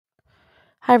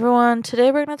Hi everyone.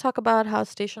 Today we're going to talk about how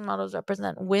station models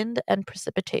represent wind and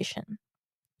precipitation.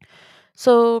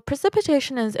 So,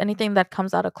 precipitation is anything that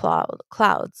comes out of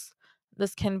clouds.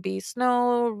 This can be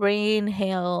snow, rain,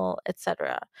 hail,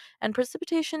 etc. And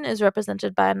precipitation is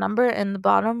represented by a number in the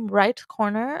bottom right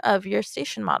corner of your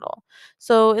station model.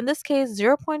 So, in this case,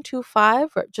 0.25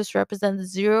 just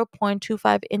represents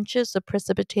 0.25 inches of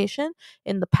precipitation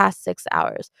in the past 6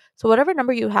 hours. So, whatever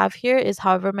number you have here is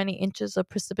however many inches of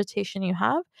precipitation you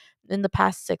have in the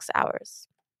past 6 hours.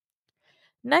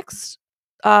 Next,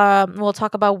 we'll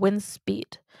talk about wind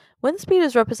speed. Wind speed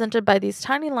is represented by these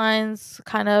tiny lines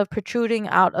kind of protruding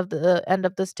out of the end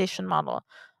of the station model.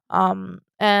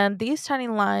 And these tiny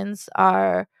lines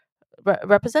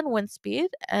represent wind speed,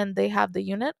 and they have the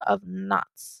unit of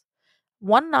knots.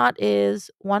 One knot is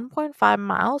 1.5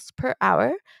 miles per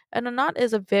hour, and a knot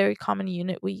is a very common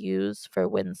unit we use for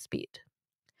wind speed.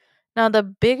 Now, the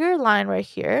bigger line right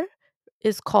here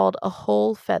is called a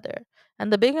whole feather,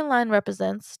 and the bigger line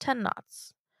represents 10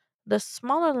 knots. The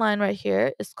smaller line right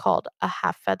here is called a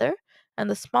half feather, and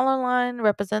the smaller line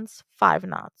represents 5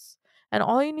 knots. And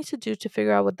all you need to do to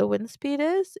figure out what the wind speed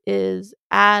is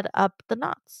add up the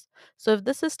knots. So if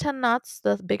this is 10 knots,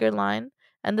 the bigger line,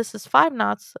 and this is 5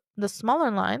 knots, the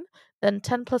smaller line, then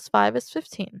 10 plus 5 is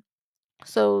 15.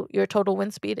 So your total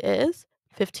wind speed is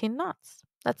 15 knots.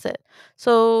 That's it.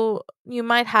 So you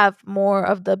might have more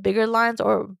of the bigger lines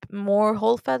or more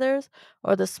whole feathers,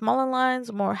 or the smaller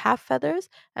lines, more half feathers.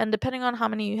 And depending on how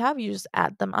many you have, you just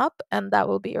add them up, and that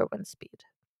will be your wind speed.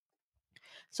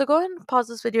 So go ahead and pause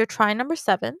this video, try number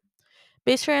 7.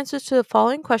 Base your answers to the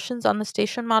following questions on the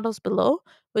station models below,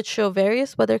 which show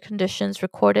various weather conditions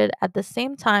recorded at the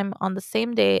same time on the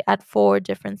same day at 4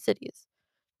 different cities.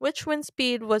 Which wind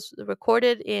speed was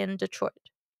recorded in Detroit?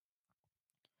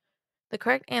 The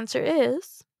correct answer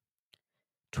is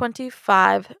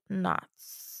 25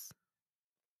 knots.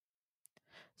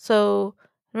 So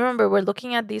remember, we're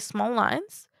looking at these small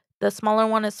lines. The smaller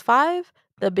one is 5,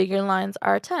 the bigger lines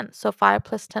are 10. So 5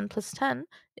 plus 10 plus 10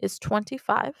 is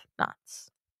 25 knots.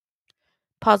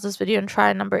 Pause this video and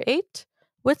try number 8.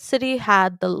 Which city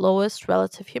had the lowest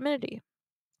relative humidity?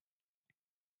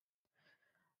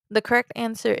 The correct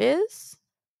answer is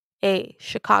A,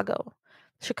 Chicago.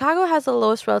 Chicago has the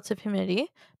lowest relative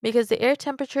humidity because the air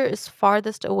temperature is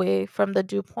farthest away from the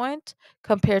dew point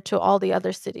compared to all the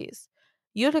other cities.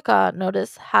 Utica,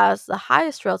 notice, has the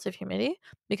highest relative humidity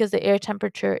because the air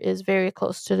temperature is very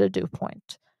close to the dew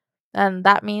point. And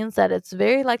that means that it's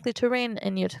very likely to rain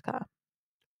in Utica.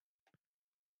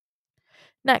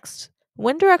 Next,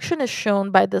 wind direction is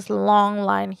shown by this long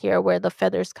line here where the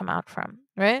feathers come out from,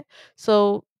 right?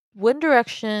 So wind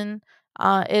direction,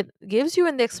 it gives you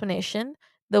in the explanation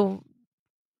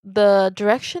the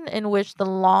direction in which the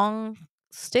long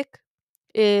stick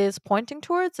is pointing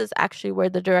towards is actually where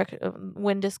the direct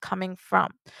wind is coming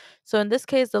from. So in this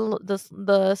case,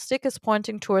 the stick is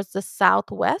pointing towards the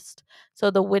southwest. So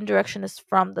the wind direction is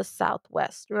from the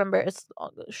southwest. Remember, it's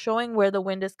showing where the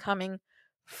wind is coming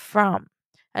from.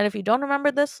 And if you don't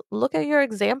remember this, look at your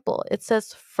example. It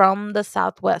says from the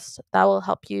southwest. That will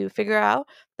help you figure out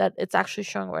that it's actually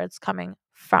showing where it's coming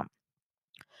from.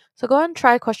 So go ahead and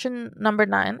try question number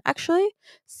 9. Actually,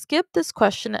 skip this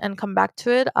question and come back to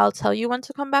it. I'll tell you when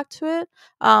to come back to it.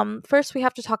 First, we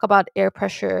have to talk about air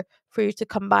pressure for you to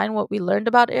combine what we learned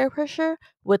about air pressure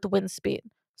with wind speed.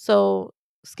 So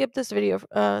skip this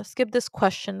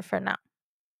question for now.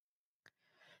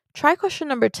 Try question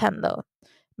number 10 though.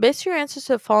 Base your answers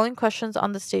to the following questions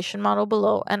on the station model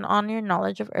below and on your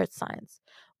knowledge of earth science.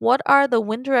 What are the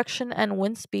wind direction and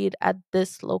wind speed at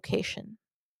this location?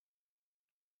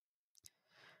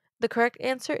 The correct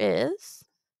answer is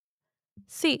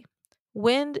C.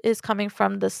 Wind is coming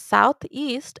from the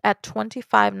southeast at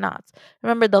 25 knots.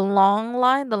 Remember, the long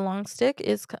line, the long stick,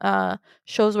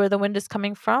 shows where the wind is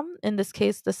coming from. In this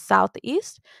case, the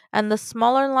southeast, and the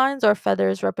smaller lines or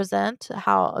feathers represent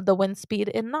how the wind speed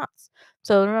in knots.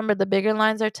 So remember, the bigger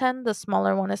lines are 10, the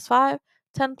smaller one is 5.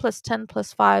 10 plus 10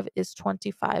 plus 5 is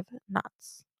 25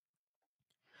 knots.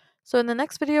 So in the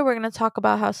next video, we're going to talk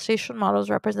about how station models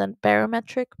represent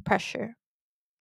barometric pressure.